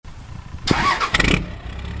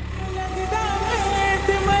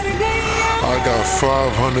I got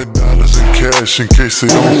 $500 in cash in case they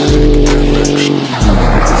don't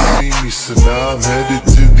see me, so now I'm headed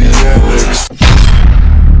to the annex.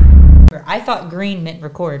 I thought green meant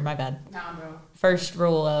record. My bad. Nah, bro. First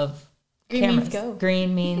rule of Green cameras. means go.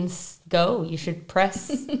 Green means go. You should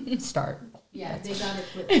press start. Yeah, they got it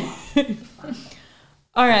flip-flop.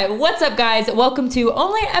 All right, what's up, guys? Welcome to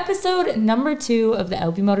only episode number 2 of the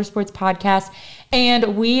LB Motorsports podcast,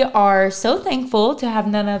 and we are so thankful to have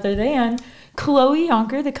none other than Chloe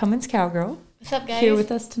Yonker, the Cummins Cowgirl, What's up, guys? here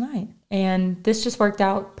with us tonight. And this just worked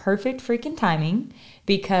out perfect freaking timing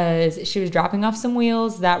because she was dropping off some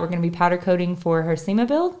wheels that were going to be powder coating for her SEMA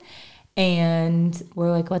build, and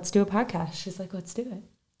we're like, let's do a podcast. She's like, let's do it.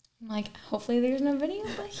 I'm like, hopefully there's no video,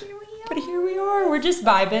 but here we are. But here we are. We're just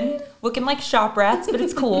vibing, looking like shop rats, but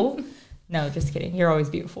it's cool. No, just kidding. You're always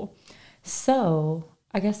beautiful. So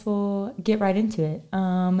I guess we'll get right into it.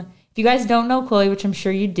 If you guys don't know Chloe, which I'm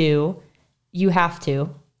sure you do, you have to.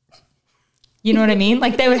 You know what I mean?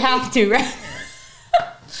 Like they would have to, right?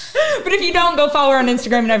 But if you don't, go follow her on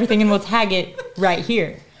Instagram and everything, and we'll tag it right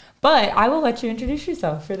here. But I will let you introduce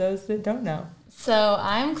yourself for those that don't know. So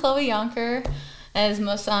I'm Chloe Yonker, as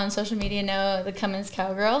most on social media know, the Cummins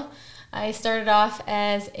Cowgirl. I started off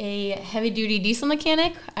as a heavy-duty diesel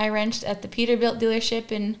mechanic. I wrenched at the Peterbilt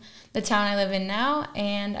dealership in the town I live in now,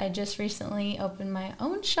 and I just recently opened my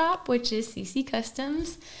own shop, which is CC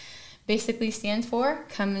Customs. Basically stands for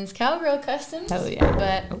Cummins Cowgirl Customs. Hell yeah.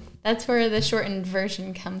 But that's where the shortened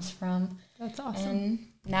version comes from. That's awesome. And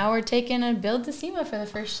now we're taking a build to SEMA for the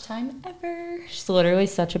first time ever. She's literally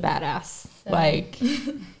such a badass. So. Like,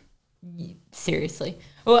 seriously.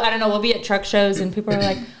 Well, I don't know. We'll be at truck shows, and people are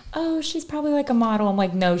like, oh, she's probably like a model. I'm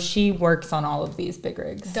like, no, she works on all of these big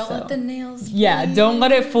rigs. Don't let the nails fool Yeah, you. don't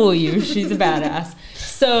let it fool you. She's a badass.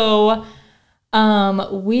 So,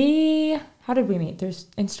 how did we meet? There's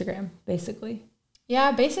Instagram, basically.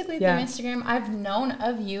 Yeah, basically through Yeah. Instagram. I've known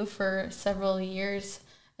of you for several years.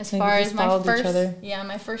 As I think far we as just my followed each other.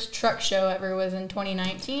 my first truck show ever was in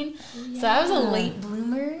 2019. So I was a late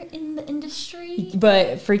bloomer in the industry.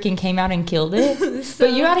 But freaking came out and killed it. So-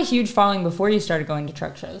 But you had a huge following before you started going to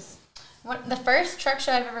truck shows. The first truck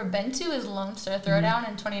show I've ever been to was Lone Star Throwdown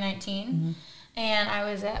in 2019. Mm-hmm. And I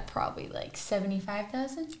was at probably like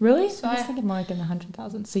 75,000. Really? So I was I- thinking more like in the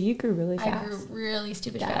 100,000. So you grew really fast. I grew really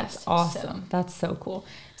stupid That's fast. awesome. That's so cool.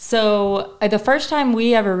 So the first time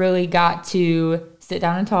we ever really got to sit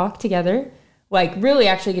down and talk together, like really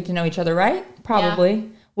actually get to know each other, right? Probably.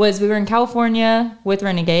 Was we were in California with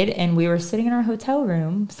Renegade, and we were sitting in our hotel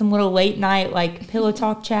room, some little late night like pillow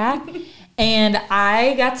talk chat. And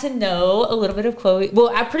I got to know a little bit of Chloe.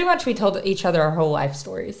 Well, pretty much we told each other our whole life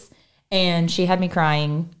stories. And she had me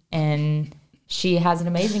crying, and she has an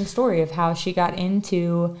amazing story of how she got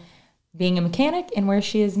into being a mechanic and where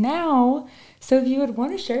she is now. So if you would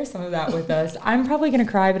want to share some of that with us, I'm probably going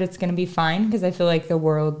to cry, but it's going to be fine because I feel like the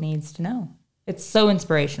world needs to know. It's so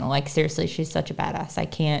inspirational. Like, seriously, she's such a badass. I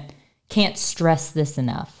can't stress this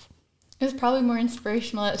enough. It was probably more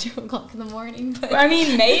inspirational at 2 o'clock in the morning. But I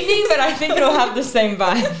mean, maybe, but I think it'll have the same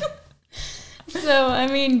vibe. So, I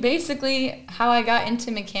mean, basically how I got into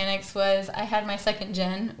mechanics was I had my second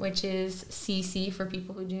gen, which is CC for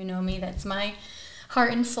people who do know me. That's my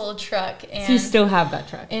heart and soul truck. And, So you still have that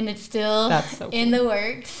truck. and it's still That's so in cool. the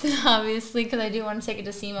works, obviously, because I do want to take it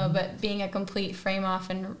to SEMA, but being a complete frame off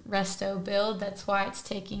and resto build, that's why it's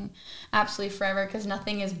taking absolutely forever because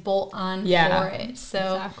nothing is bolt on Yeah, for it. So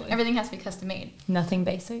exactly. everything has to be custom made. Nothing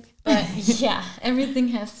basic. But yeah, everything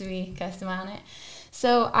has to be custom on it.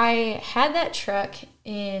 So I had that truck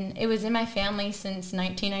it was in my family since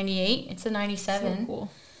 1998. It's a 97. So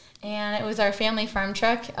cool. And it was our family farm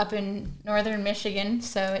truck up in northern Michigan.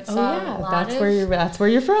 So it saw a lot that's of... that's where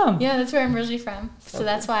you're from. Yeah, that's where I'm originally from. So So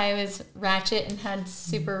that's why I was ratchet and had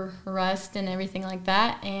super rust and everything like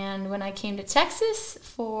that. And when I came to Texas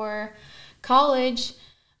for college,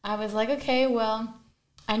 I was like, okay, well,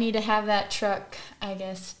 I need to have that truck, I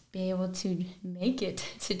guess, be able to make it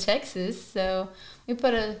to Texas. So we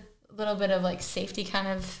put a little bit of like safety kind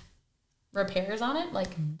of repairs on it.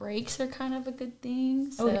 Like brakes are kind of a good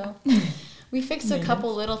thing. So we fixed a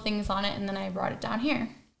couple little things on it, and then I brought it down here.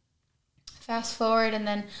 Fast forward, and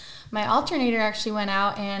then my alternator actually went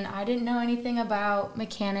out, and I didn't know anything about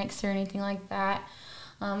mechanics or anything like that.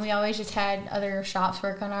 We always just had other shops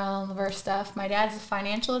work on all of our stuff. My dad's a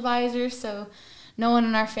financial advisor, so no one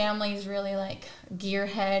in our family is really like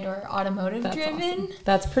gearhead or automotive That's driven. awesome.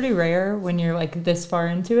 That's pretty rare when you're like this far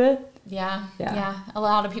into it. Yeah. Yeah. A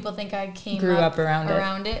lot of people think I grew up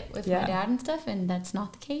around it with Yeah. my dad and stuff, and that's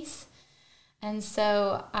not the case. And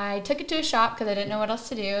so I took it to a shop because I didn't know what else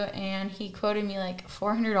to do, and he quoted me like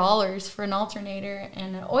 $400 for an alternator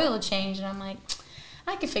and an oil change, and I'm like,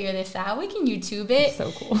 I can figure this out. We can YouTube it.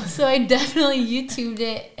 So cool. So I definitely YouTubed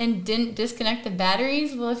it and didn't disconnect the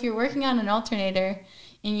batteries. Well, if you're working on an alternator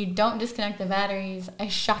and you don't disconnect the batteries, I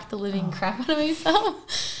shocked the living crap out of myself.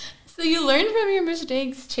 So you learn from your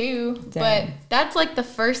mistakes too. Dang. But that's like the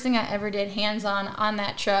first thing I ever did hands-on on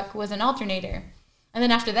that truck was an alternator. And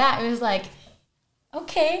then after that, it was like,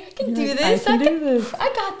 okay, I can do this. I can do this.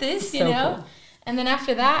 I got this, you So know? cool. And then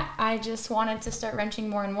after that, I just wanted to start wrenching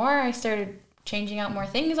more and more. I started changing out more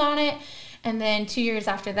things on it. And then 2 years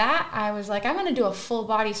after that, I was like, I'm going to do a full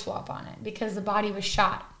body swap on it because the body was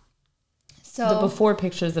shot. So The before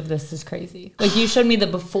pictures of this is crazy. Like, you showed me the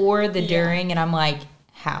before, the during, and I'm like,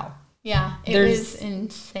 how? yeah, it was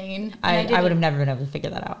insane. I did would have never been able to figure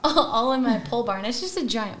that out. all in my pole barn. It's just a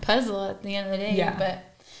giant puzzle at the end of the day. Yeah. But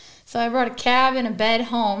so I brought a cab and a bed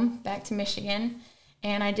home back to Michigan,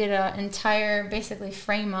 and I did an entire, basically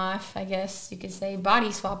frame off, I guess you could say,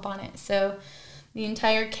 body swap on it. So the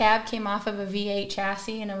entire cab came off of a V8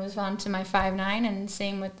 chassis, and it was onto my 5.9, and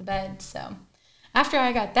same with the bed. So after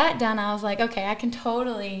I got that done, I was like, okay, I can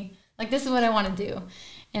totally, like, this is what I want to do.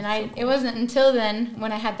 And it wasn't until then,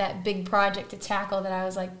 when I had that big project to tackle, that I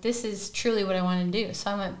was like, this is truly what I want to do. So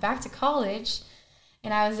I went back to college,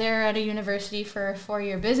 and I was there at a university for a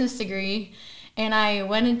 4-year business degree. And I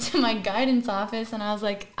went into my guidance office, and I was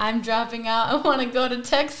like, I'm dropping out. I want to go to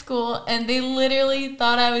tech school. And they literally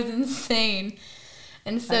thought I was insane.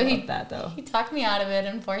 And so I love that, though. he talked me out of it,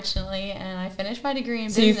 unfortunately, and I finished my degree in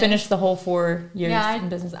business. So you finished the whole 4 years in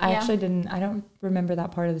business. I yeah. actually didn't. I don't remember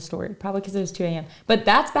that part of the story. Probably because it was 2 a.m. But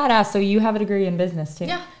that's badass. So you have a degree in business too.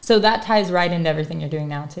 Yeah. So that ties right into everything you're doing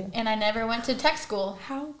now too. And I never went to tech school.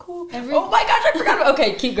 How cool! Oh my gosh, I forgot about.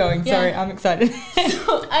 Okay, keep going. Yeah. Sorry, I'm excited.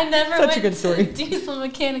 So I never Such went a good story. to diesel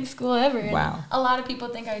mechanic school ever. And Wow. a lot of people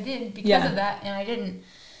think I did because of that, and I didn't.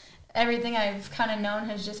 Everything I've kind of known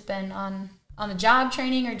has just been on the job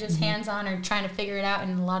training, or just hands-on, or trying to figure it out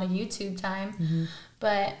in a lot of YouTube time.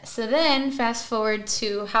 But so then fast forward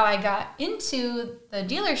to how I got into the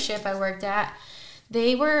dealership I worked at.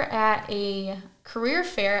 They were at a career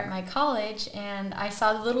fair at my college, and I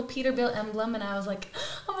saw the little Peterbilt emblem, and I was like,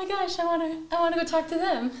 oh my gosh, I want to go talk to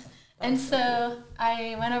them. And so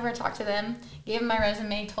I went over and talked to them, gave them my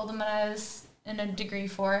resume, told them what I was in a degree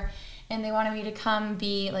for, and they wanted me to come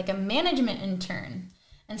be like a management intern.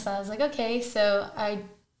 And so I was like, okay. So I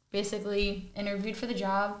basically interviewed for the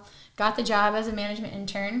job, got the job as a management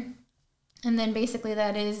intern. And then basically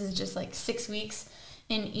that is just like 6 weeks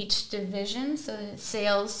in each division. So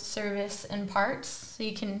sales, service, and parts. So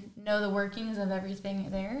you can know the workings of everything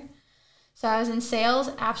there. So I was in sales,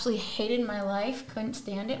 absolutely hated my life, couldn't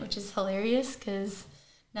stand it, which is hilarious because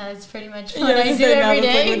now it's pretty much what I do every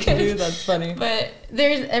day. That's funny. But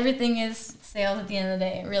everything is sales at the end of the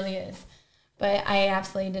day. It really is. But I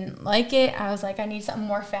absolutely didn't like it. I was like, I need something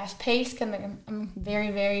more fast-paced because I'm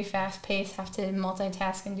very, very fast-paced, have to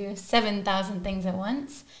multitask and do 7,000 things at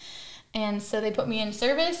once. And so they put me in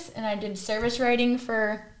service, and I did service writing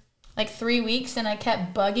for like 3 weeks, and I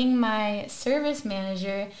kept bugging my service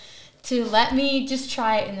manager to let me just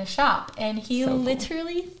try it in the shop. And he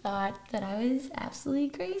literally thought that I was absolutely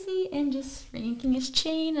crazy and just yanking his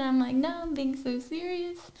chain. And I'm like, no, I'm being so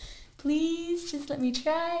serious. Please, just let me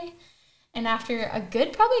try. And after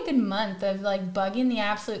probably a good month of like bugging the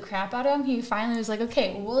absolute crap out of him, he finally was like,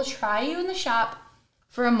 okay, we'll try you in the shop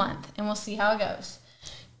for a month and we'll see how it goes.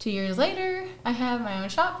 2 years later, I have my own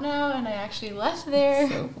shop now, and I actually left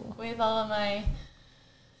there with all of my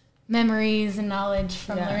memories and knowledge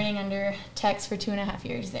from learning under techs for 2.5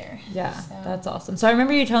 years there. Yeah, so. That's awesome. So I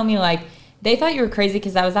remember you telling me like they thought you were crazy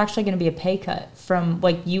because that was actually going to be a pay cut from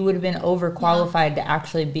like you would have been overqualified to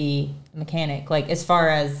actually be a mechanic, like as far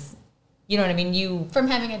as, you know what I mean? You from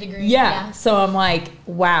having a degree. Yeah. So I'm like,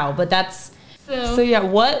 wow. But that's so yeah.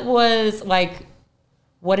 What was like?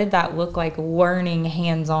 What did that look like? Learning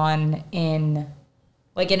hands-on in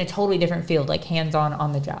a totally different field, like hands-on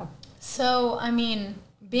on the job. So I'm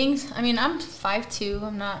 5'2".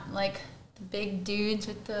 I'm not like the big dudes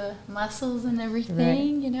with the muscles and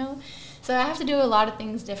everything, you know. So I have to do a lot of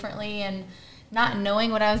things differently, and not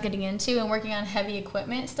knowing what I was getting into and working on heavy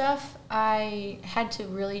equipment stuff, I had to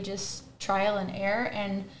really just trial and error,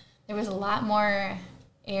 and there was a lot more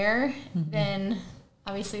error than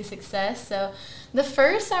obviously success. So the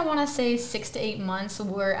first, I want to say 6 to 8 months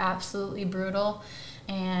were absolutely brutal,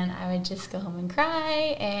 and I would just go home and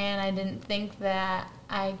cry, and I didn't think that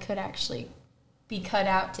I could actually be cut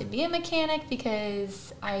out to be a mechanic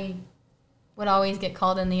because I would always get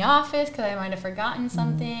called in the office because I might have forgotten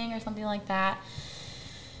something or something like that.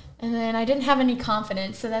 And then I didn't have any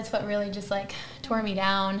confidence, so that's what really just like tore me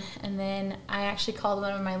down. And then I actually called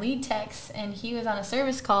one of my lead techs, and he was on a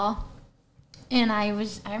service call, and I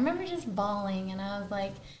remember just bawling, and I was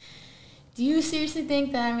like, do you seriously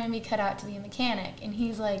think that I'm going to be cut out to be a mechanic? And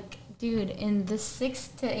he's like, dude, in the 6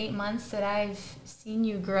 to 8 months that I've seen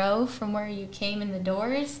you grow from where you came in the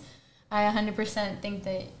doors, I 100% think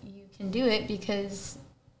that you can do it because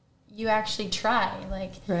you actually try.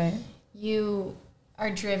 Like, right. You are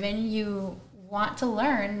driven, you want to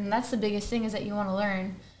learn, and that's the biggest thing, is that you want to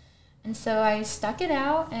learn. And so I stuck it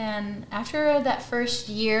out, and after that first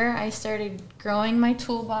year, I started growing my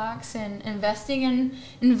toolbox and investing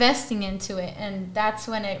into it, and that's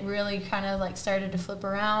when it really kind of like started to flip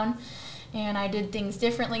around, and I did things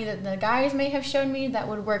differently that the guys may have shown me that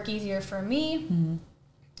would work easier for me.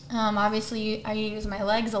 Obviously, I use my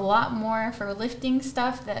legs a lot more for lifting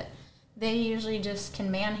stuff that they usually just can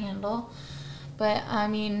manhandle. But, I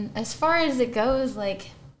mean, as far as it goes, like,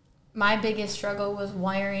 my biggest struggle was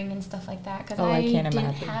wiring and stuff like that because I didn't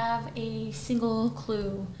have a single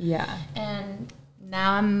clue. Yeah. And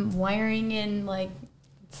now I'm wiring in, like,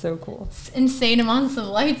 it's so cool, insane amounts of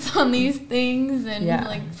lights on these things and,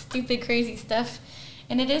 like, stupid, crazy stuff.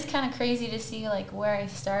 And it is kind of crazy to see, like, where I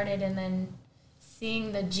started and then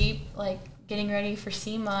seeing the Jeep, like, getting ready for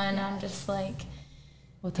SEMA, and I'm just like...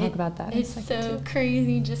 We'll talk about that. It's so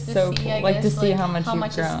crazy just to see, cool. I like, guess, to see how much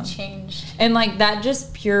you've grown. It's changed. And, like, that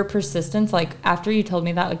just pure persistence, like, after you told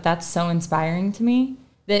me that, like, that's so inspiring to me.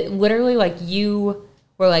 That literally, like, you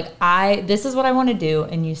were like, this is what I want to do,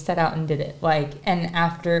 and you set out and did it. Like, and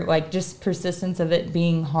after, like, just persistence of it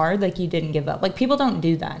being hard, like, you didn't give up. Like, people don't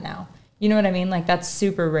do that now. You know what I mean? Like, that's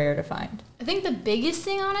super rare to find. I think the biggest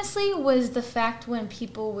thing, honestly, was the fact when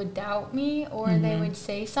people would doubt me or they would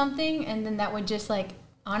say something, and then that would just, like,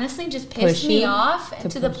 honestly just piss me off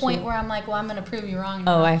to the point where I'm like, well, I'm going to prove you wrong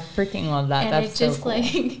now. Oh, I freaking love that. And that's it's so just cool.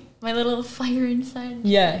 like my little fire inside.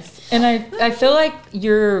 Yes. And I feel like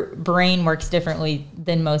your brain works differently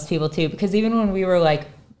than most people too, because even when we were like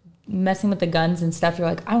messing with the guns and stuff, you're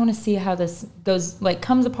like, I want to see how this goes, like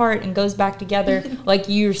comes apart and goes back together. Like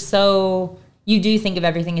you do think of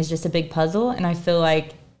everything as just a big puzzle. And I feel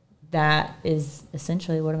like that is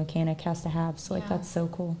essentially what a mechanic has to have. So like, that's so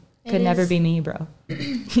cool. Could never be me, bro.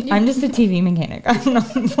 I'm just a TV mechanic. I don't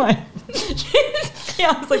know why.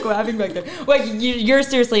 Yeah, I was like laughing back there. Like, you're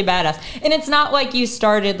seriously a badass. And it's not like you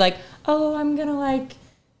started like, oh, I'm going to like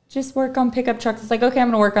just work on pickup trucks. It's like, okay, I'm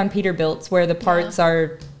going to work on Peterbilts where the parts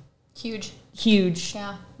are huge.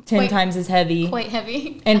 Yeah. 10 times as heavy. Quite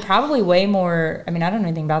heavy. And probably way more, I mean, I don't know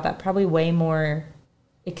anything about that. Probably way more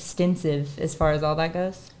extensive as far as all that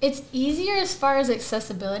goes. It's easier as far as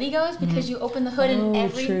accessibility goes because you open the hood and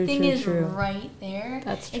everything is right there.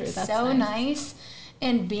 That's true. It's so nice.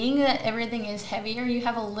 And being that everything is heavier, you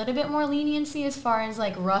have a little bit more leniency as far as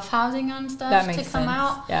like rough housing on stuff to come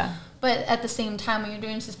out. Yeah. But at the same time, when you're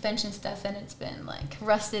doing suspension stuff and it's been like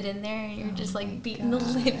rusted in there and you're just like beating the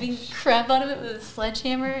living crap out of it with a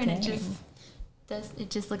sledgehammer and it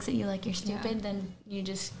just looks at you like you're stupid, then you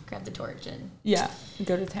just grab the torch and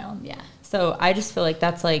go to town. Yeah. So I just feel like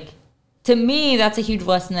that's like, to me, that's a huge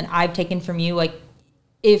lesson that I've taken from you. Like,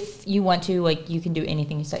 if you want to, like, you can do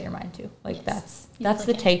anything you set your mind to. Like, that's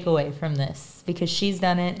the takeaway from this, because she's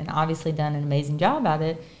done it and obviously done an amazing job at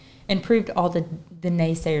it and proved all the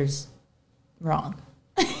naysayers wrong.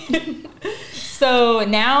 So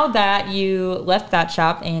now that you left that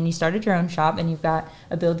shop and you started your own shop and you've got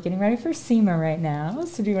a build getting ready for SEMA right now.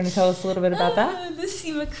 So do you want to tell us a little bit about that? The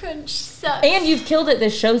SEMA crunch sucks. And you've killed it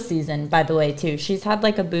this show season, by the way, too. She's had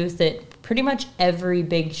like a booth at pretty much every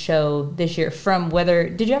big show this year.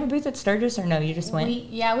 Did you have a booth at Sturgis or no? You just went?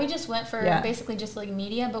 We just went for basically just like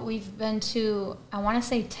media, but we've been to, I want to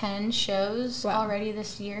say 10 shows already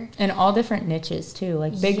this year. And all different niches too,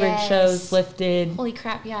 like big rig shows, lifted. Holy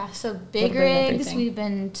crap, yeah. So big rigs, we've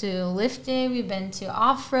been to lifted, we've been to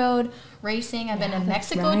off-road racing. I've been to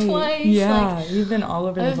Mexico twice. Yeah, you've been all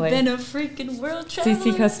over the place. I've been a freaking world traveler.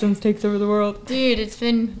 CC Customs takes over the world. Dude, it's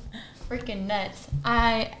been freaking nuts.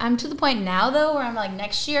 I'm to the point now though where I'm like,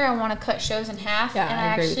 next year I want to cut shows in half, and I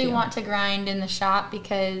actually want to grind in the shop,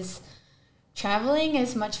 because traveling,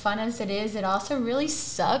 as much fun as it is, it also really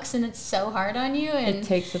sucks and it's so hard on you, and it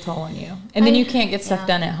takes a toll on you, and then you can't get stuff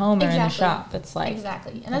done at home or in the shop. It's like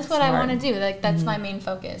and that's what I want to do. Like, that's my main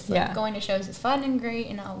focus. Like, going to shows is fun and great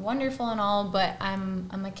and wonderful and all, but I'm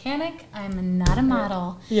a mechanic, I'm not a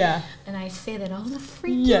model. And I say that all the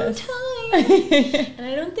freaking time. And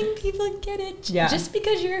I don't think people get it. Just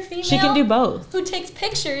because you're a female, she can do both, who takes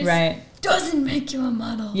pictures, doesn't make you a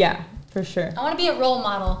model. For sure. I want to be a role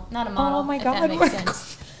model, not a model. Oh my if God, that makes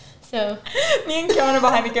sense. So me and Kiana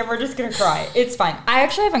behind the camera are just gonna cry. It's fine. I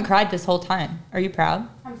actually haven't cried this whole time. Are you proud?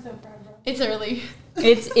 I'm so proud, bro. it's early.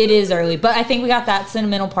 It is early, but I think we got that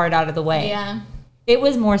sentimental part out of the way. Yeah. It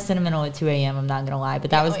was more sentimental at 2 a.m. I'm not gonna lie,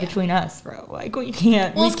 but that was between us, bro. Like we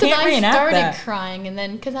can't reenact I started that. crying, and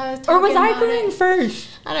then because I was talking Or was I about crying it. first?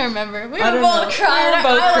 I don't remember. We I were don't both know. crying. We were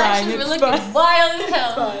both Our crying. eyelashes were It's looking fine. wild as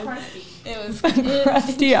hell. Crusty. It was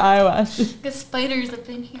Crusty eyelashes. Got spiders up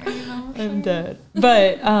in here, you know. I'm dead.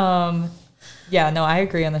 But yeah, no, I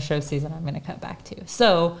agree on the show season. I'm gonna cut back too.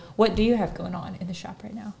 So, what do you have going on in the shop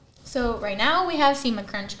right now? So right now we have SEMA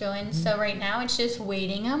crunch going. So right now it's just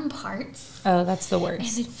waiting on parts, Oh, that's the and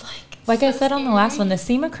worst. it's Like so I said on the last scary. one, the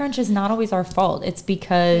SEMA crunch is not always our fault. It's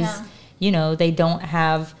because, Yeah. you know, they don't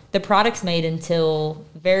have the products made until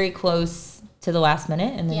very close to the last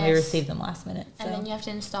minute, and then we Yes. receive them last minute. So. And then you have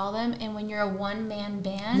to install them. And when you're a one-man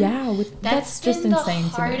band, Yeah, that's just been insane the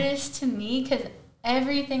to me. hardest to me because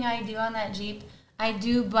everything I do on that Jeep, I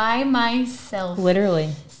do by myself.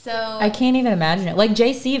 Literally. So I can't even imagine it. Like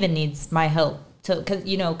JC even needs my help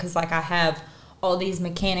because like I have all these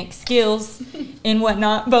mechanic skills and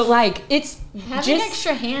whatnot, but like it's having just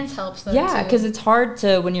extra hands helps though. yeah, too. because it's hard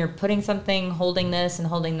to when you're putting something, holding this and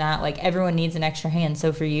holding that. Like everyone needs an extra hand.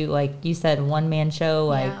 So for you, like you said, one man show,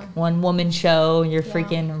 like Yeah. one woman show, you're Yeah.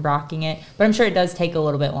 freaking rocking it. But I'm sure it does take a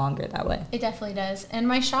little bit longer that way. It definitely does. And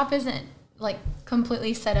my shop isn't like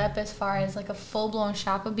completely set up as far as like a full blown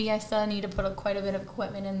shop would be. I still need to put quite a bit of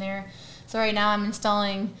equipment in there. So right now I'm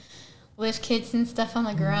installing lift kits and stuff on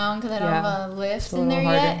the ground because I don't Yeah. have a lift It's a in there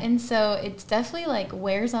little yet. harder. And so it's definitely like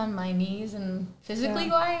wears on my knees and physically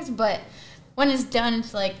wise. But when it's done,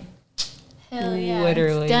 it's like, hell yeah.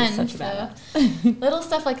 Literally, it's you're done. such a badass. Little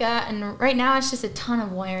stuff like that. And right now it's just a ton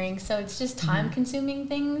of wiring. So it's just time consuming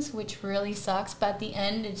things, which really sucks. But at the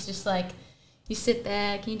end, it's just like, you sit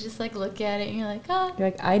back and you just like look at it and you're like, oh, You're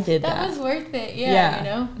like I did that that. was worth it. Yeah, you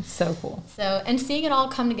know? It's so cool. So, and seeing it all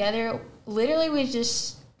come together literally was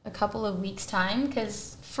just a couple of weeks time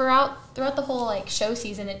because throughout the whole like show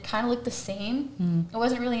season, it kind of looked the same. It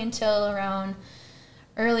wasn't really until around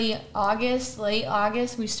early August, late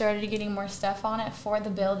August, we started getting more stuff on it for the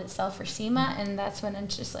build itself for SEMA, and that's when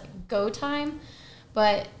it's just like go time.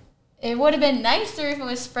 But it would have been nicer if it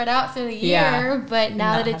was spread out through the year, Yeah. but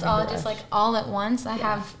now Not that it's having all to just rush. like all at once, I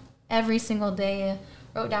have every single day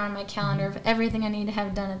wrote down on my calendar of everything I need to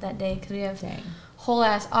have done at that day because we have Dang. whole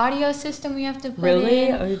ass audio system we have to put Really?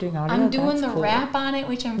 in. Oh, you're doing audio? I'm doing That's the cool. wrap on it,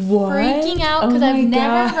 which I'm What? freaking out Oh because my I've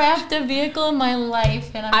never gosh. wrapped a vehicle in my life,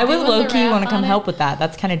 and I'm I would doing low the key wrap want to come on help it. with that.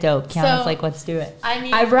 That's kind of dope. Kiana's So, like, let's do it. I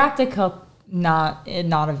mean, I've wrapped a cup, not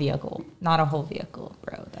a vehicle, not a whole vehicle,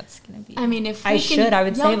 bro. That's gonna be. I mean, if I we should, I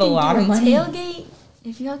would y'all save a can lot do of a money. Tailgate.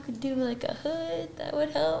 If y'all could do like a hood, that would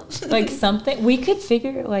help. like something we could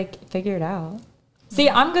figure it out. See,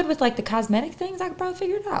 I'm good with like the cosmetic things. I could probably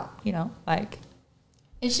figure it out. You know, like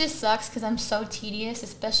It just sucks because I'm so tedious,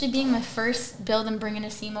 especially being my first build and bringing a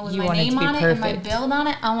SEMA with You my want it to name be on it and my perfect. build on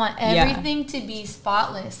it. I want Yeah. everything to be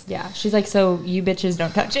spotless. yeah. She's like, so you bitches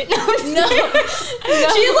don't touch it. No, I'm just No. kidding.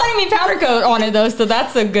 She's letting me powder coat on it though, so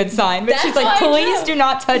that's a good sign. But she's That's like, why I please drove. do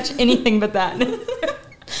not touch anything but that.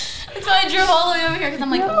 That's why I drove all the way over here because I'm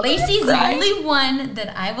like, No, Lacey's the right? only one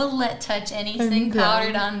that I will let touch anything I'm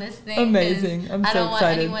powdered crying. on this thing. 'cause Amazing. I'm I so don't want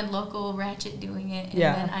excited. anyone local ratchet doing it, and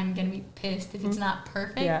Yeah. then I'm gonna be pissed if it's not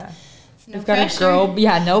perfect. Yeah. So no We've got pressure. a girl,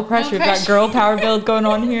 no pressure. We've got pressure. girl power build going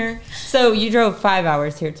on here. So you drove 5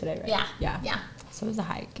 hours here today, right? Yeah. Yeah. Yeah. So it was a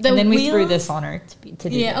hike. The and then we threw wheels- this on her to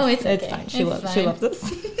do Yeah, this. oh, it's okay. fine. She It's loves fine.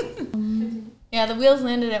 this. Yeah, the wheels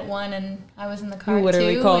landed at 1, and I was in the car You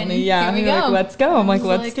literally too, called and me, yeah. here we And you're go. like, let's go. I'm I like,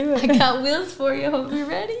 was let's do it. I got wheels for you. Hope you're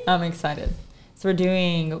ready. I'm excited. So we're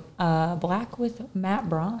doing black with matte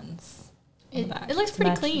bronze. on It- the back it looks to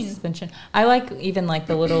pretty match the clean. Suspension. I like even like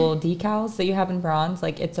the little decals that you have in bronze.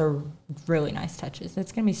 Like it's a really nice touches.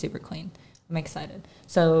 It's gonna be super clean. I'm excited.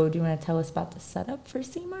 So do you want to tell us about the setup for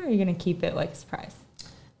SEMA, or are you gonna keep it like a surprise?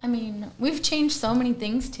 I mean, we've changed so many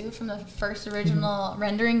things too from the first original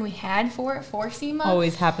rendering we had for SEMA.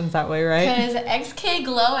 Always happens that way, right? Because XK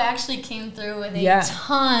Glow actually came through with a Yeah.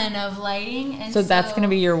 ton of lighting. And So that's going to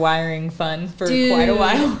be your wiring fun for Dude, quite a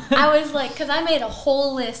while. I was like, because I made a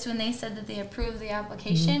whole list when they said that they approved the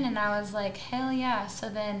application, Mm-hmm. and I was like, hell yeah. So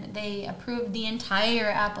then they approved the entire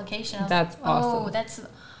application. I was That's like, awesome. Oh, that's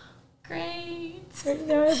great.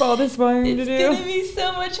 Now I have all this wiring It's to do. gonna be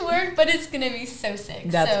so much work, but it's gonna be so sick.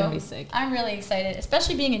 That's So, gonna be sick. I'm really excited,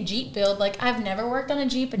 especially being a Jeep build. Like I've never worked on a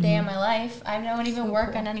Jeep a day in my life. I don't even So work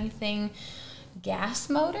cool. on anything gas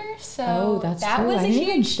motor. So Oh, that's that true. was I a didn't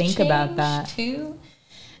even huge think about change, that. too.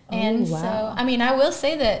 And wow. so, I mean, I will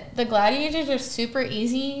say that the Gladiators are super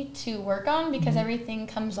easy to work on because everything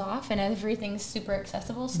comes off and everything's super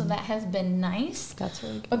accessible. So that has been nice. That's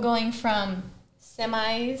really good. But going from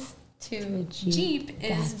semis to Jeep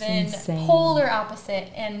has been insane. polar opposite.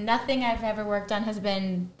 And nothing I've ever worked on has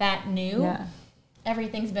been that new. Yeah.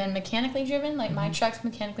 Everything's been mechanically driven. Like my truck's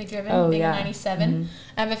mechanically driven, Oh, being yeah. a 97.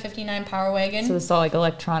 I have a 59 Power Wagon. So it's all like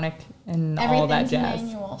electronic and all that jazz.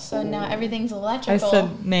 Everything's manual. So now everything's I electrical.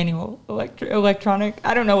 said manual, electronic.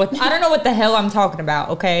 I don't know what the hell I'm talking about.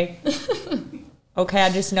 Okay. Okay,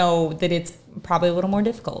 I just know that it's probably a little more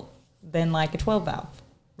difficult than like a 12 valve.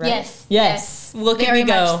 Right? Yes. Look Very at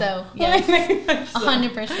me go. much so. Yes.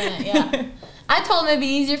 100%. Yeah. I told him it'd be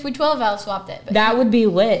easier if we 12 valve swapped it. But That would be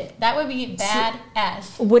lit. that would be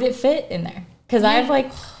badass. Would it fit in there? Because I've like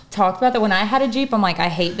talked about that when I had a Jeep. I'm like, I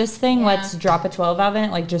hate this thing. Yeah. Let's drop a 12 valve in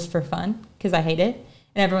it, like just for fun, because I hate it.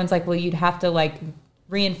 And everyone's like, well, you'd have to like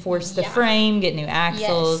reinforce the frame, get new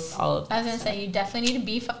axles, all of that. I was going to say, you definitely need to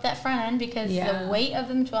beef up that front end because the weight of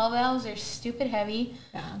them 12 valves are stupid heavy.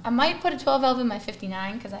 Yeah. I might put a 12 valve in my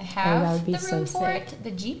 59 because I that have would be the room so for sick. it.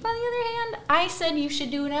 The Jeep, on the other hand, I said you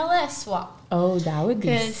should do an LS swap. Oh, that would be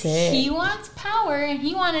Because sick. he wants power and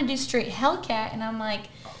he wanted to do straight Hellcat. And I'm like,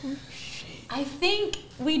 I think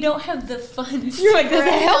we don't have the funds. You're like, there's for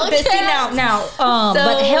a Hellcat. Hellcat. Now,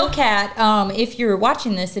 but Hellcat, if you're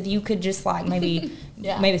watching this, if you could just like maybe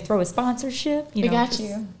maybe throw a sponsorship. We got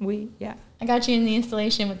you. I got you in the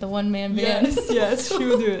installation with the one-man band. Yes, she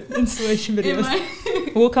will do it. Installation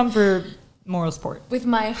videos. We'll come for moral support. With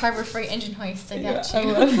my Harbor Freight engine hoist, I got I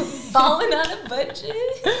you. love it. Balling on a budget.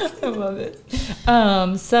 I love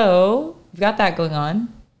it. So we've got that going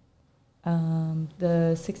on.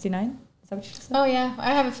 The 69. Is that what you said? Oh, yeah.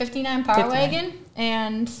 I have a 59 Power 59. Wagon,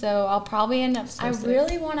 and so I'll probably end up... So I sick.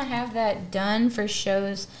 really want to have that done for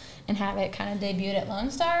shows and have it kind of debut at Lone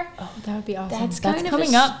Star. Oh, that would be awesome. That's coming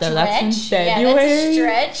a up, though. That's in stretch. February. Yeah,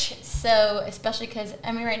 that's a stretch. So, especially because,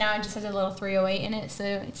 I mean, right now it just has a little 308 in it, so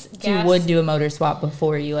it's gas. So you would do a motor swap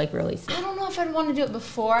before you, like, release it? I don't know if I'd want to do it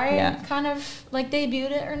before I kind of, like,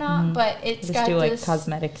 debuted it or not, but it's Just got do, like, this...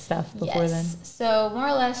 cosmetic stuff before then? So, more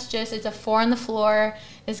or less just, it's a 4 on the floor.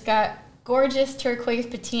 It's got gorgeous turquoise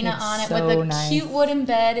patina It's on it so with a nice. cute wooden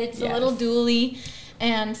bed. It's a little Yes. dually.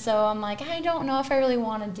 And so I'm like, I don't know if I really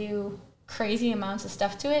want to do crazy amounts of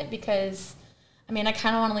stuff to it because, I mean, I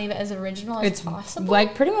kind of want to leave it as original as possible.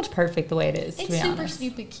 Like, pretty much perfect the way it is, to be It's super, honest.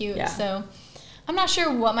 super cute. Yeah. So I'm not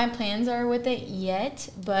sure what my plans are with it yet,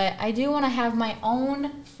 but I do want to have my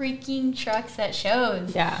own freaking trucks at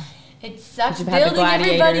shows. Yeah. It sucks You've had the building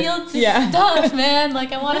everybody Gladiator. else's stuff, man.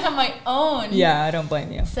 Like, I want to have my own. Yeah, I don't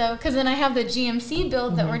blame you. So, because then I have the GMC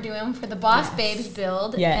build that we're doing for the Boss Babes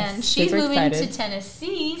build. Yes, And she's super moving excited. to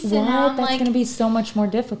Tennessee. So now I'm That's like, going to be so much more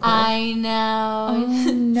difficult. I know.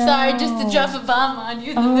 Oh, no. Sorry, just to drop a bomb on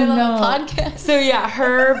you in the middle of a podcast. So, yeah,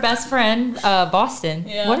 her best friend, Boston.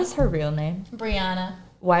 Yeah. What is her real name? Brianna.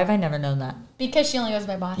 Why have I never known that? Because she only goes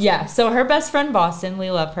by Boston. Yeah, so her best friend, Boston,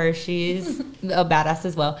 we love her. She's a badass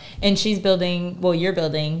as well. And she's building,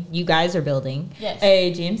 you guys are building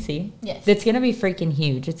a GMC. Yes. That's going to be freaking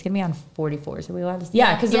huge. It's going to be on 44s. Are we allowed to say?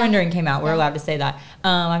 Yeah, because the rendering came out. We're allowed to say that.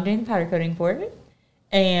 I'm doing the powder coating for it.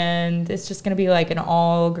 And it's just going to be like an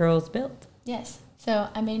all-girls build. Yes. So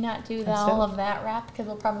I may not do all of that rap because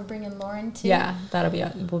we'll probably bring in Lauren too. Yeah,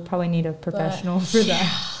 we'll probably need a professional for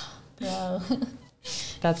that. Bro.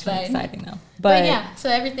 That's really exciting though. But yeah, so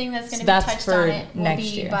everything that's going to be touched on it will next be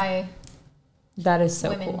year. by That is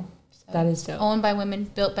so women. cool. So That is dope. owned by women,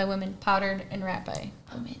 built by women, powdered and wrapped by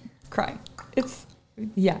women. Crying.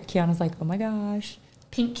 Kiana's like, oh my gosh.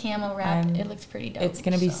 Pink camo wrap. It looks pretty dope. It's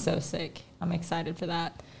going to be so sick. I'm excited for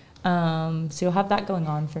that. So you'll have that going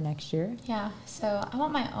on for next year. Yeah. So I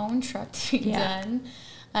want my own truck to be done.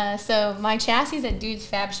 So my chassis at Dude's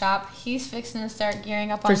Fab Shop, he's fixing to start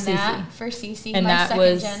gearing up on that for CC. And my that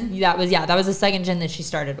was the second gen that she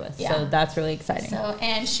started with. Yeah. So that's really exciting. So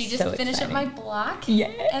and she just finished up my block.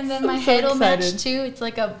 Yes. And then my head will match too. It's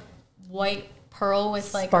like a white pearl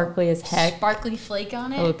with like sparkly as heck. Sparkly flake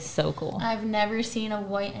on it. It looks so cool. I've never seen a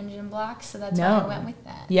white engine block, so that's why I went with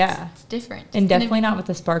that. Yeah. It's different. And definitely not with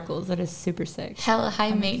the sparkles. That is super sick. Hella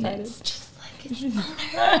high maintenance. Just like it's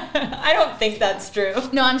I don't think that's true.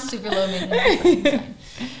 No, I'm super low maintenance.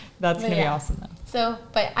 That's going to be awesome though. So,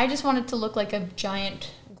 but I just want it to look like a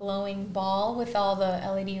giant glowing ball with all the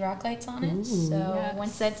LED rock lights on it.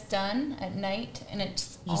 Once that's done at night and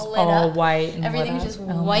it's just all lit up, white and everything's just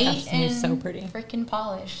white and so pretty, freaking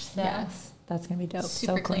polished. So yes, that's gonna be dope.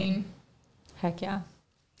 Super so clean. Heck yeah.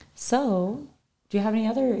 So, Do you have any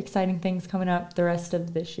other exciting things coming up the rest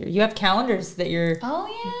of this year? You have calendars that you're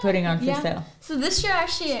putting on for sale. So this year I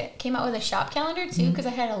actually came out with a shop calendar too, because I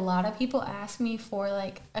had a lot of people ask me for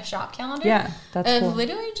like a shop calendar. Yeah, that's cool.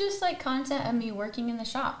 Literally just like content of me working in the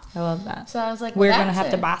shop. I love that. So I was like, we're gonna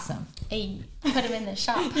have to buy some. Hey, put them in the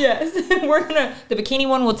shop. Yes, the bikini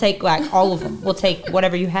one will take like all of them. We'll take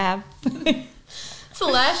whatever you have. So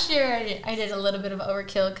last year I did a little bit of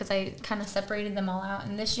overkill because I kind of separated them all out.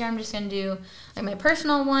 And this year I'm just going to do like my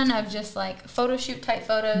personal one of just like photo shoot type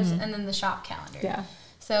photos and then the shop calendar. Yeah.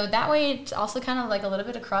 So that way it's also kind of like a little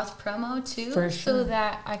bit of cross promo too. For sure. So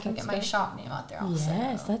that I can get my shop name out there also.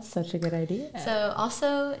 Yes, that's such a good idea. So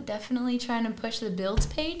also definitely trying to push the builds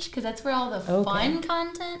page because that's where all the fun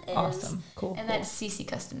content is. Awesome. Cool. And that's CC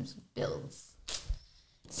Customs Builds.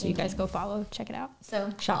 So you guys go follow, check it out. So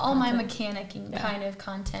all my mechanicking kind of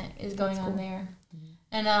content is going on there.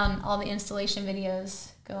 And all the installation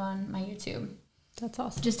videos go on my YouTube. That's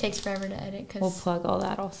awesome. It just takes forever to edit because we'll plug all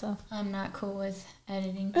that also. I'm not cool with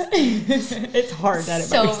editing. It's hard to edit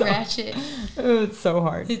so myself. ratchet. Oh, it's so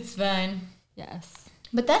hard. It's fine. Yes.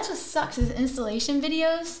 But that's what sucks is installation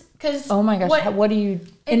videos. Cause oh my gosh, what do you...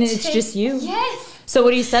 And it's just you? Yes. So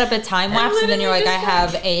what do you set up a time lapse and then you're like, I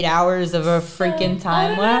have 8 hours of a freaking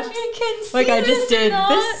time lapse? Like I just did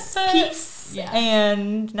this piece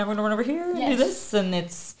and now we're gonna run over here and do this, and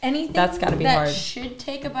it's anything that's gotta be hard. That should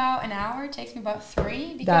take about an hour takes me about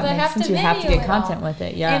 3 because that I makes have sense. to You have to get content with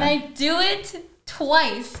it, yeah. And I do it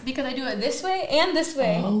twice because I do it this way and this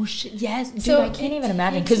way. Oh shit! Yes, dude, so I can't even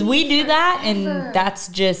imagine because we do that, and that's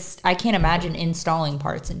just I can't imagine installing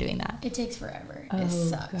parts and doing that. It takes forever. Oh, it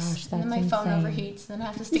sucks. Gosh, that's and then my phone insane. overheats, and then I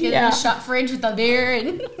have to stick it in the shop fridge with the beer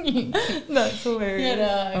and. That's hilarious.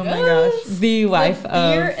 Oh my gosh, the life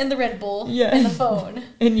of beer and the Red Bull and the phone.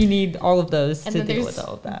 And you need all of those and to deal with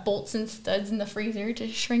all of that. Bolts and studs in the freezer to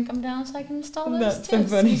shrink them down so I can install those That's too. so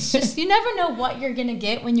funny. It's just you never know what you're gonna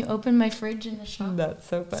get when you open my fridge in the shop. That's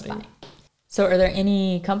so funny. So are there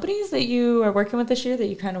any companies that you are working with this year that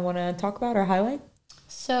you kind of want to talk about or highlight?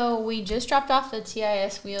 So we just dropped off the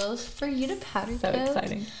TIS wheels for you to powder coat. So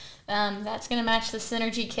exciting. That's going to match the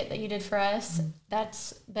Synergy kit that you did for us.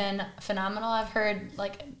 That's been phenomenal. I've heard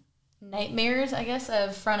like nightmares, I guess,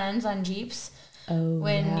 of front ends on Jeeps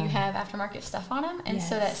when you have aftermarket stuff on them. And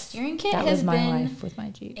so that steering kit has been life with my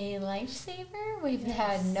Jeep. A lifesaver. We've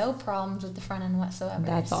had no problems with the front end whatsoever.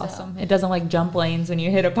 That's awesome. It doesn't like jump lanes when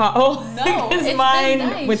you hit a pothole. No, because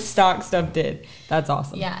mine with stock stuff did. That's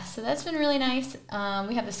awesome. Yeah, so that's been really nice.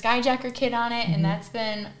 We have the Skyjacker kit on it, and that's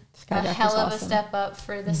been a hell of a step up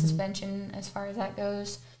for the suspension as far as that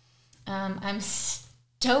goes. I'm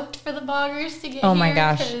stoked for the boggers to get here. Oh my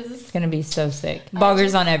gosh, it's going to be so sick.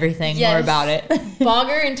 Boggers on everything. More about it.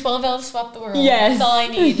 Bogger and 12L swap the world. Yes. That's all I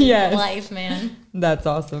need in life, man. That's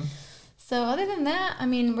awesome. So other than that, I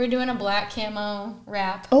mean, we're doing a black camo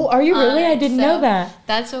wrap. Oh, are you really? I didn't know that.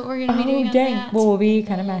 That's what we're going to be doing on that. Well, we'll be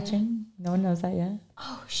kind of matching. No one knows that yet.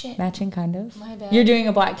 Oh, shit. Matching, kind of. My bad. You're doing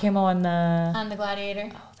a black camo on the... On the Gladiator.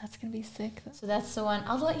 Oh, that's going to be sick. So that's the one.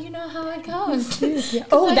 I'll let you know how it goes.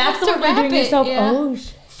 Oh, that's the one you're doing yourself. Yeah. Oh,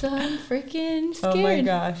 so I'm freaking scared. Oh, my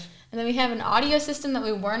gosh. And then we have an audio system that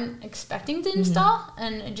we weren't expecting to install.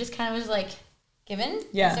 And it just kind of was like... given.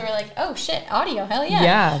 Yeah. So we're like, oh shit, audio, hell yeah.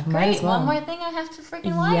 Yeah, great. Might as well. One more thing I have to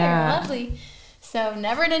freaking wire. Lovely. So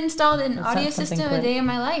never had installed an audio system a day in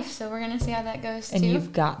my life. So we're gonna see how that goes too. And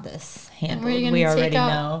you've got this handled. And we're gonna we already take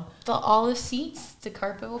out know. all the seats. The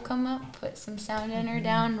carpet will come up. Put some sound inner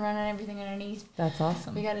down. Run on everything underneath. That's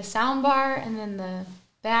awesome. We got a sound bar and then the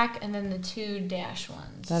back and then the 2 dash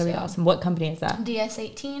ones. That'll be awesome. What company is that?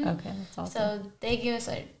 DS18. Okay, that's awesome. So they give us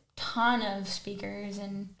a ton of speakers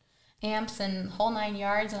and amps and whole 9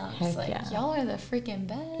 yards, and I'm just like, y'all are the freaking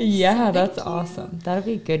best. Yeah, that's awesome. That'll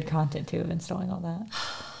be good content too of installing all that.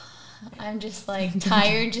 I'm just like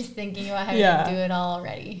tired just thinking about having to do it all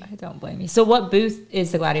already. I don't blame you. So what booth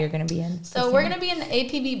is the Gladiator going to be in? So we're going to be in the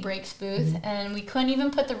APB brakes booth, and we couldn't even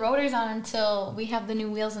put the rotors on until we have the new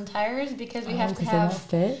wheels and tires because we have to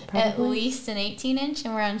have at least an 18-inch,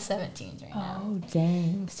 and we're on 17s right now. Oh,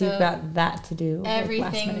 dang. So you've got that to do.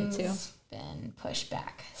 Everything's been pushed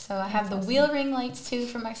back. So I have the wheel ring lights too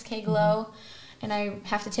from XK Glow, and I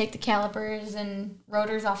have to take the calipers and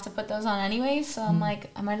rotors off to put those on anyway. So I'm like,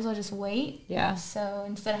 I might as well just wait. Yeah. So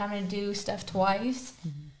instead of having to do stuff twice,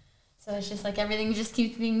 so it's just like everything just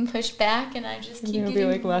keeps being pushed back, and I just keep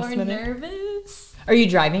getting more nervous. Are you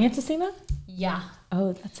driving it to SEMA? Yeah.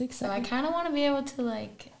 Oh, that's exciting. So I kind of want to be able to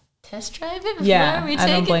like test drive it before we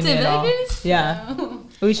take it to Vegas. Yeah. So.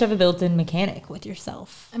 We should have a built-in mechanic with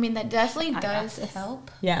yourself. I mean, that definitely does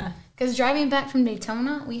help. Yeah. Because driving back from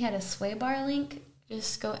Daytona, we had a sway bar link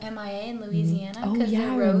just go MIA in Louisiana Oh, because yeah,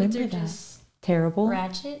 the I roads remember are that. just Terrible.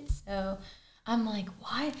 ratchet. So I'm like,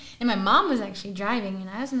 why? And my mom was actually driving, and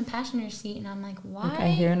I was in the passenger seat, and I'm like, why? Like, I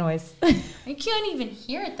hear a noise. I couldn't even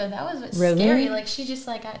hear it though. That was what's Really? scary. Like she just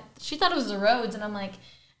like she thought it was the roads, and I'm like,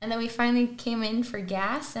 and then we finally came in for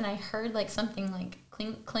gas, and I heard like something like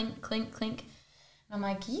clink, clink, clink, clink. And I'm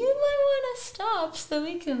like, you might want to stop so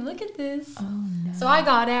we can look at this. Oh no. So I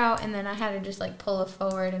got out, and then I had to just like pull it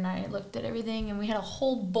forward, and I looked at everything, and we had a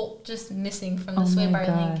whole bolt just missing from the sway bar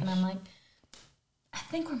link, and I'm like, I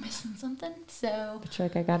think we're missing something. So But you're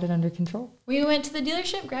like, I got it under control. we went to the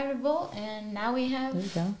dealership, grabbed a bolt, and now we have There you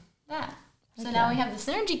go. that. So Okay. now we have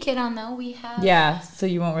the Synergy kit on, though. We have Yeah, so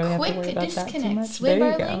you won't really have to quick worry about that too disconnect much. sway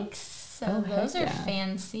There you bar go. links. So Oh, those heck are yeah.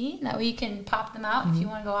 fancy. That way you can pop them out if you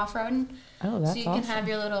want to go off-roading. Oh, that's So you awesome. can have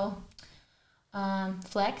your little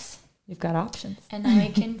flex, You've got options. and then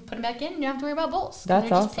you can put them back in. You don't have to worry about bolts. That's They're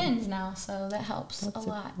just awesome. pins now, so that helps That's a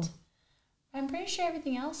super lot. cool. I'm pretty sure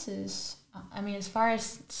everything else is, I mean, as far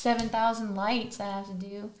as 7,000 lights I have to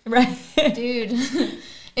do, Right. dude,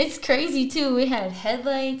 it's crazy too. We had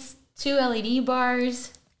headlights, 2 LED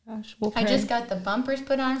bars. Gosh, well, I just got the bumpers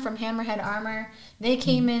put on from Hammerhead Armor. They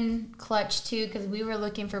came Mm. in clutch too because we were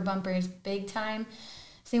looking for bumpers big time.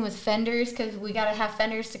 Same with fenders because we got to have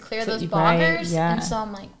fenders to clear So those you- right, boggers. yeah. And so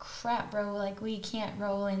I'm like, crap, bro. Like, we can't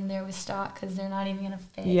roll in there with stock because they're not even going to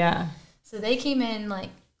fit. Yeah. So they came in like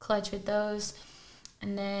clutch with those.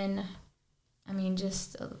 And then, I mean,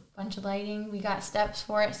 just a bunch of lighting. We got steps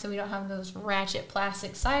for it so we don't have those ratchet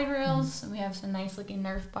plastic side rails. And we have some nice looking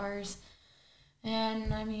Nerf bars.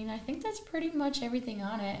 And I mean, I think that's pretty much everything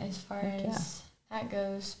on it as far Heck yeah. as that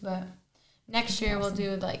goes. But next year we'll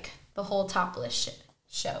do like the whole topless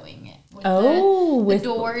showing it. With the with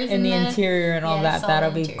doors and the interior and all yes, that. all That'll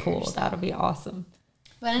the be interior cool. stuff. That'll be awesome.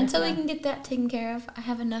 But until yeah. we can get that taken care of, I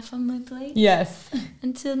have enough on my plate. Yes.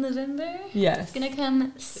 Until November. Yes. It's gonna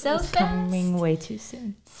come so It's fast. coming way too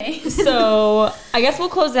soon. Okay. So I guess we'll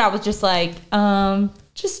close it out with just like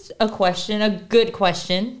just a question, a good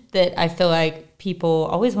question that I feel like people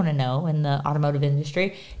always want to know in the automotive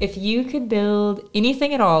industry. If you could build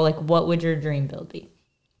anything at all, like what would your dream build be?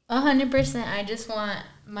 100%. I just want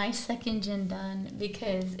my second gen done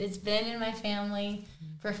because it's been in my family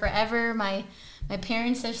for forever. My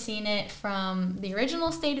parents have seen it from the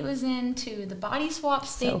original state it was in to the body swap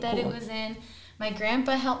state So that it cool. was in. My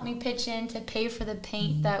grandpa helped me pitch in to pay for the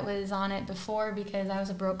paint that was on it before because I was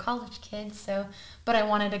a broke college kid. So, but I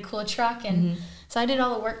wanted a cool truck, and so I did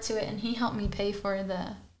all the work to it, and he helped me pay for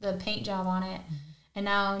the paint job on it. And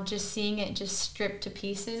now just seeing it just stripped to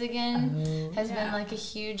pieces again has been like a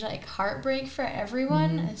huge like heartbreak for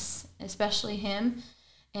everyone, especially him.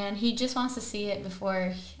 And he just wants to see it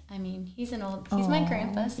before. I mean, he's my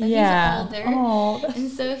grandpa, so he's older. Aww. And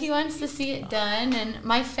so he wants to see it done. And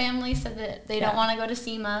my family said that they don't want to go to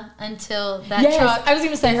SEMA until that Yes, truck. I was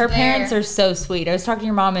going to say is her there. parents are so sweet. I was talking to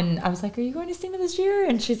your mom and I was like, "Are you going to SEMA this year?"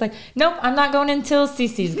 And she's like, "Nope, I'm not going until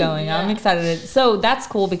Cece's going." Yeah. I'm excited. So that's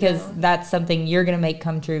cool because that's something you're going to make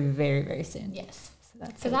come true very, very soon. Yes. So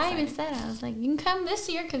that's Because I even said, I was like, you can come this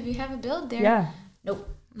year because we have a build there. Yeah, Nope.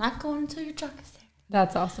 I'm not going until your truck is there.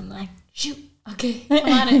 that's awesome though. Shoot. Okay. I'm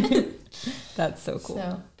on it. That's so cool.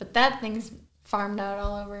 So, but that thing's farmed out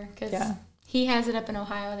all over because Yeah. he has it up in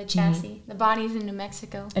Ohio, the chassis. The body's in New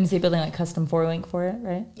Mexico. And is he building like custom 4-link for it,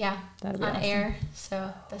 right? Yeah. That'd be on awesome. air.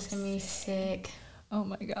 So that's going to be sick. Oh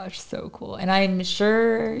my gosh, so cool. And I'm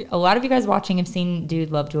sure a lot of you guys watching have seen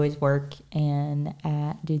Dude Lovejoy's work and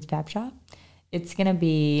at Dude's Fab Shop. It's going to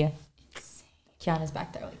be, Kiana's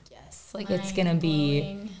back there like, yes. Like it's going to be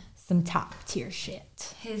Mind-blowing. some top tier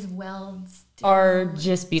shit. His welds Are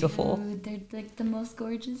just beautiful. Dude, they're like the most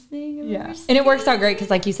gorgeous thing I've Yeah. ever seen. And it works out great because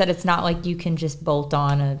like you said, it's not like you can just bolt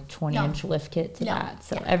on a 20-inch lift kit to No. that.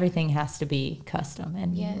 So Yeah. everything has to be custom.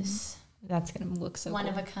 And Yes. that's going to look so One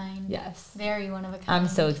cool. of a kind. Yes. Very one of a kind. I'm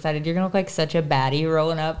so excited. You're going to look like such a baddie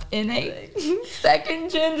rolling up in a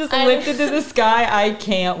second gen, just I- lifted to the sky. I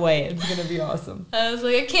can't wait. It's going to be awesome. I was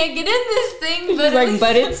like, I can't get in this thing, but He's like,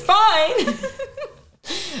 but it's fine.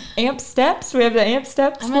 Amp steps. We have the amp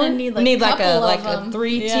steps. I'm gonna for it? need, We need couple like of a them.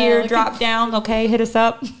 3-tier Yeah, drop down. Okay, hit us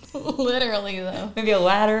up. literally though. Maybe a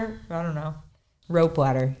ladder. I don't know. Rope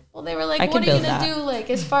ladder. Well, they were like, I what could are you build gonna that. do, like,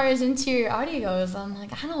 as far as interior audio goes? I'm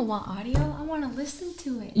like, I don't want audio. I want to listen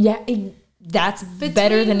to it. Yeah, that's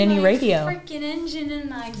better than any my radio. Freaking engine and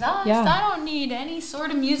my exhaust. Yeah. I don't need any sort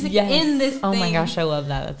of music Yes. in this thing. Oh my gosh, I love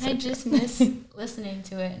that. That's so I true. just miss listening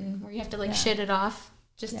to it, and where you have to like shit it off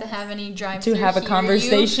just to have any drive to have a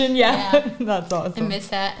conversation. Yeah. That's I awesome. miss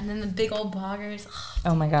that, and then the big old boggers.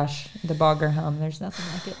 Oh my gosh, the bogger hum. There's nothing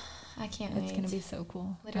like it. I can't wait. It's going to be so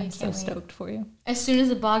cool. Literally I'm so stoked for you. As soon as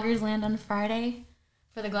the boggers land on Friday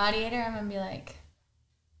for the Gladiator, I'm going to be like,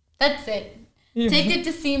 that's it. Take it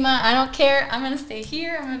to SEMA. I don't care. I'm going to stay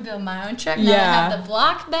here. I'm going to build my own truck. Now I have the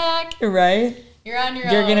block back. Right? You're on your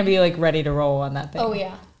own. You're going to be like ready to roll on that thing. Oh,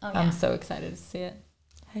 yeah. I'm so excited to see it.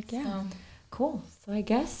 Heck yeah. So. Cool. So I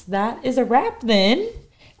guess that is a wrap then.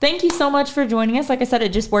 Thank you so much for joining us. Like I said,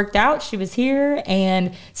 it just worked out. She was here.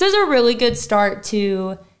 And this is a really good start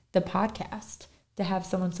to the podcast to have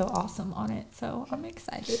someone so awesome on it. So I'm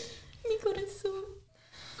excited.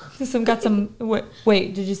 Got some.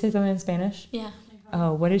 Wait, did you say something in Spanish? Yeah.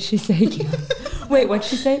 Oh, what did she say? Wait, what'd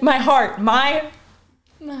she say? My heart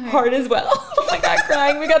heart as well. Oh my God,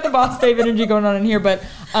 crying. We got the boss babe energy going on in here, but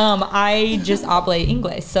I just hablo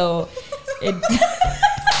inglés, so it.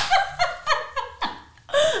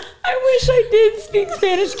 I wish I did speak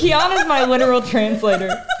Spanish. Kiana's my literal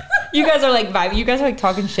translator. You guys are like vibing. You guys are like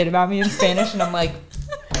talking shit about me in Spanish, and I'm like,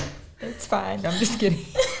 it's fine. I'm just kidding.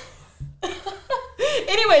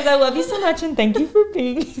 Anyways, I love you so much, and thank you for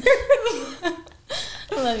being here.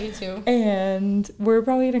 I love you too. And we're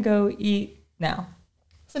probably gonna go eat now.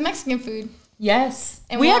 Some Mexican food. Yes.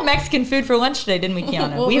 And we had Mexican food for lunch today, didn't we,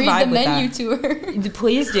 Kiana? We'll read the menu to her.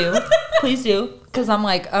 Please do. Please do. Because I'm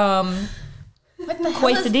like, what the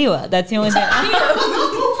quesadilla. That's the only thing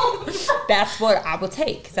that's what I will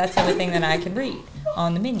take. Because that's the only thing that I can read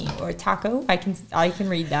on the menu. Or taco. I can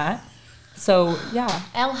read that. So, yeah.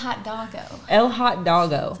 El Hot Doggo. El Hot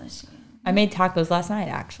Doggo. I made tacos last night,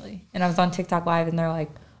 actually. And I was on TikTok Live, and they're like,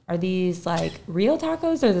 are these like real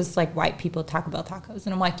tacos or is this like white people Taco Bell tacos?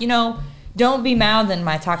 And I'm like, don't be mouthing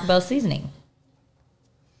my Taco Bell seasoning.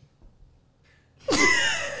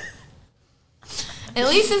 At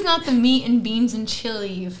least it's not the meat and beans and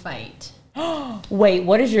chili you fight. Wait,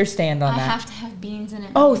 what is your stand on that? I have to have beans in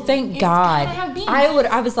it. Oh, thank God. Gotta have beans.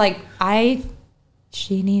 I was like,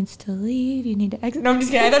 she needs to leave. You need to exit. No, I'm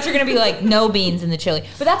just kidding. I thought you were going to be like, no beans in the chili.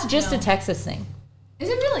 But that's just a Texas thing. Is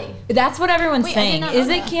it really? That's what everyone's saying. Is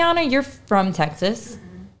it, that. Kiana? You're from Texas.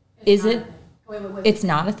 Mm-hmm. Is it? Wait. It's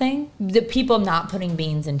not a thing? The people not putting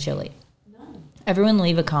beans in chili. No. Everyone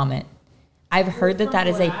leave a comment. I've heard that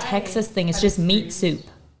is a Texas thing. It's just meat soup.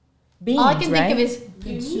 Beans, all I can right? think of is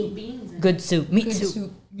good soup. Good soup. Meat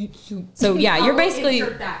soup. So yeah, you're basically,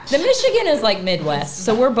 the Michigan is like Midwest.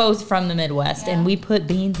 So we're both from the Midwest and we put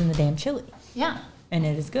beans in the damn chili. Yeah. And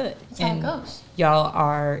it is good. That's how it goes. Y'all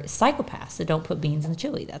are psychopaths that don't put beans in the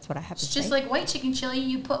chili. That's what I have to say. It's just like white chicken chili,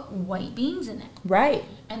 you put white beans in it. Right.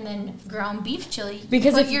 And then ground beef chili,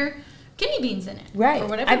 because you put your kidney beans in it. Right. Or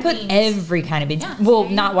whatever I put every kind of beans. Yeah. Well,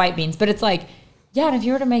 not white beans, but it's like, yeah, and if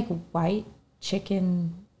you were to make white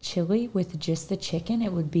chicken chili with just the chicken,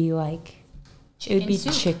 it would be like,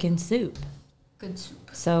 chicken soup. Good soup.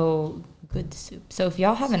 So, good soup. So if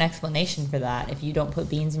y'all have an explanation for that, if you don't put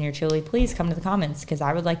beans in your chili, please come to the comments because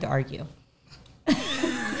I would like to argue.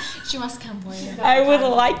 She must come for you. I would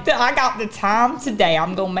like to. I got the time today.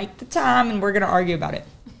 I'm going to make the time and we're going to argue about it.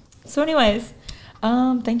 So anyways,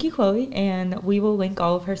 thank you, Chloe. And we will link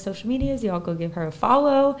all of her social medias. Y'all go give her a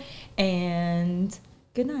follow. And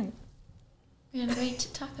good night. We're going to wait to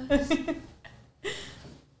tacos.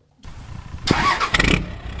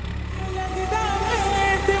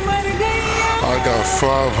 I got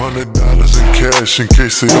 $500 in cash in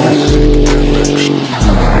case they don't think that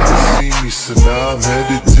extra.